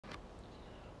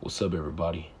What's up,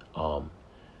 everybody?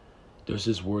 There's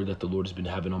this word that the Lord has been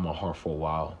having on my heart for a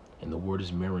while, and the word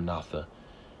is Maranatha.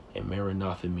 And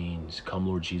Maranatha means, come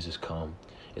Lord Jesus, come.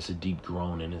 It's a deep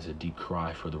groan and it's a deep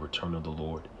cry for the return of the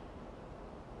Lord.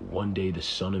 One day the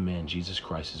Son of Man, Jesus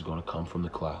Christ, is going to come from the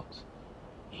clouds.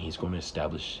 And he's going to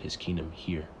establish his kingdom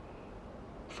here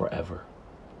forever.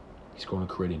 He's going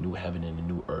to create a new heaven and a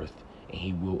new earth. And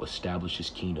he will establish his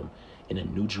kingdom in a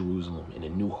new Jerusalem, in a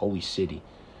new holy city,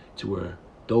 to where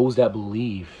those that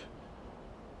believe,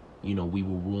 we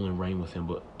will rule and reign with him,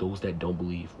 but those that don't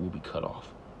believe will be cut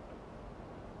off.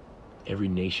 Every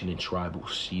nation and tribe will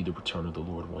see the return of the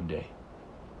Lord one day.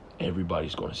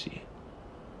 Everybody's going to see it.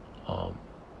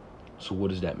 So what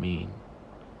does that mean?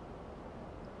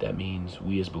 That means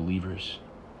we as believers,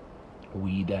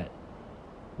 we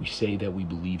say that we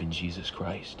believe in Jesus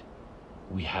Christ,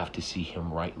 we have to see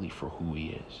him rightly for who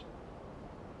he is.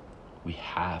 We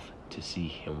have to see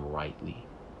him rightly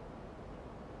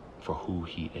for who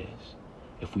he is.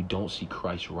 If we don't see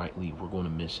Christ rightly, we're going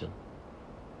to miss him.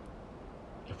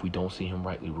 If we don't see him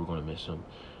rightly, we're going to miss him.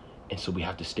 And so we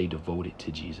have to stay devoted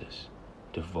to Jesus,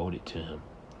 devoted to him.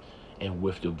 And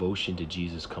with devotion to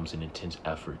Jesus comes an intense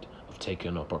effort of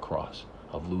taking up our cross,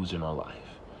 of losing our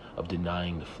life, of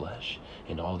denying the flesh,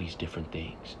 and all these different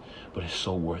things. But it's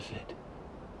so worth it.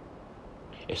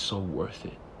 It's so worth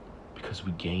it because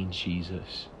we gain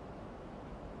Jesus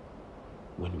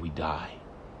when we die.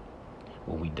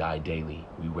 When we die daily,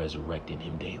 we resurrect in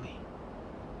him daily.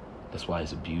 That's why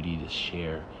it's a beauty to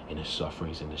share in his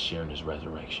sufferings and to share in his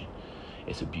resurrection.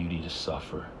 It's a beauty to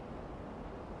suffer.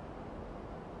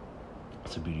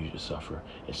 It's a beauty to suffer.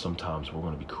 And sometimes we're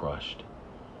going to be crushed.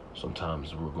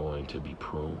 Sometimes we're going to be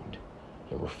pruned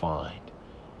and refined.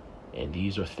 And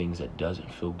these are things that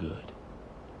doesn't feel good.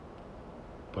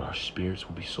 But our spirits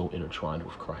will be so intertwined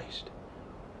with Christ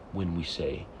when we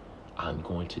say, I'm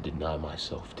going to deny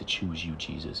myself to choose you,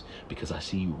 Jesus, because I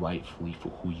see you rightfully for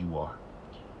who you are.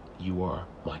 You are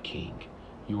my King.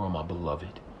 You are my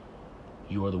beloved.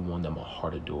 You are the one that my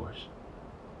heart adores.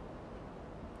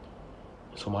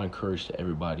 So my encouragement to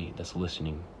everybody that's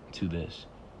listening to this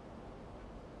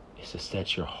is to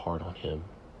set your heart on him,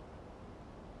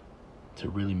 to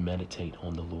really meditate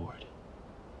on the Lord,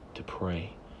 to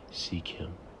pray, seek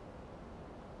him,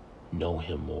 know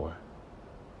him more.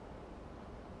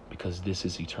 Because this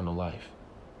is eternal life,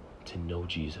 to know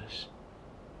Jesus,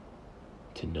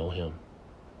 to know him.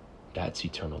 That's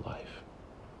eternal life.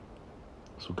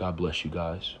 So God bless you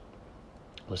guys.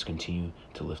 Let's continue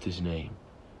to lift his name,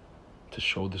 to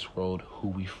show this world who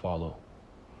we follow,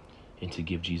 and to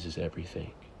give Jesus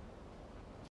everything.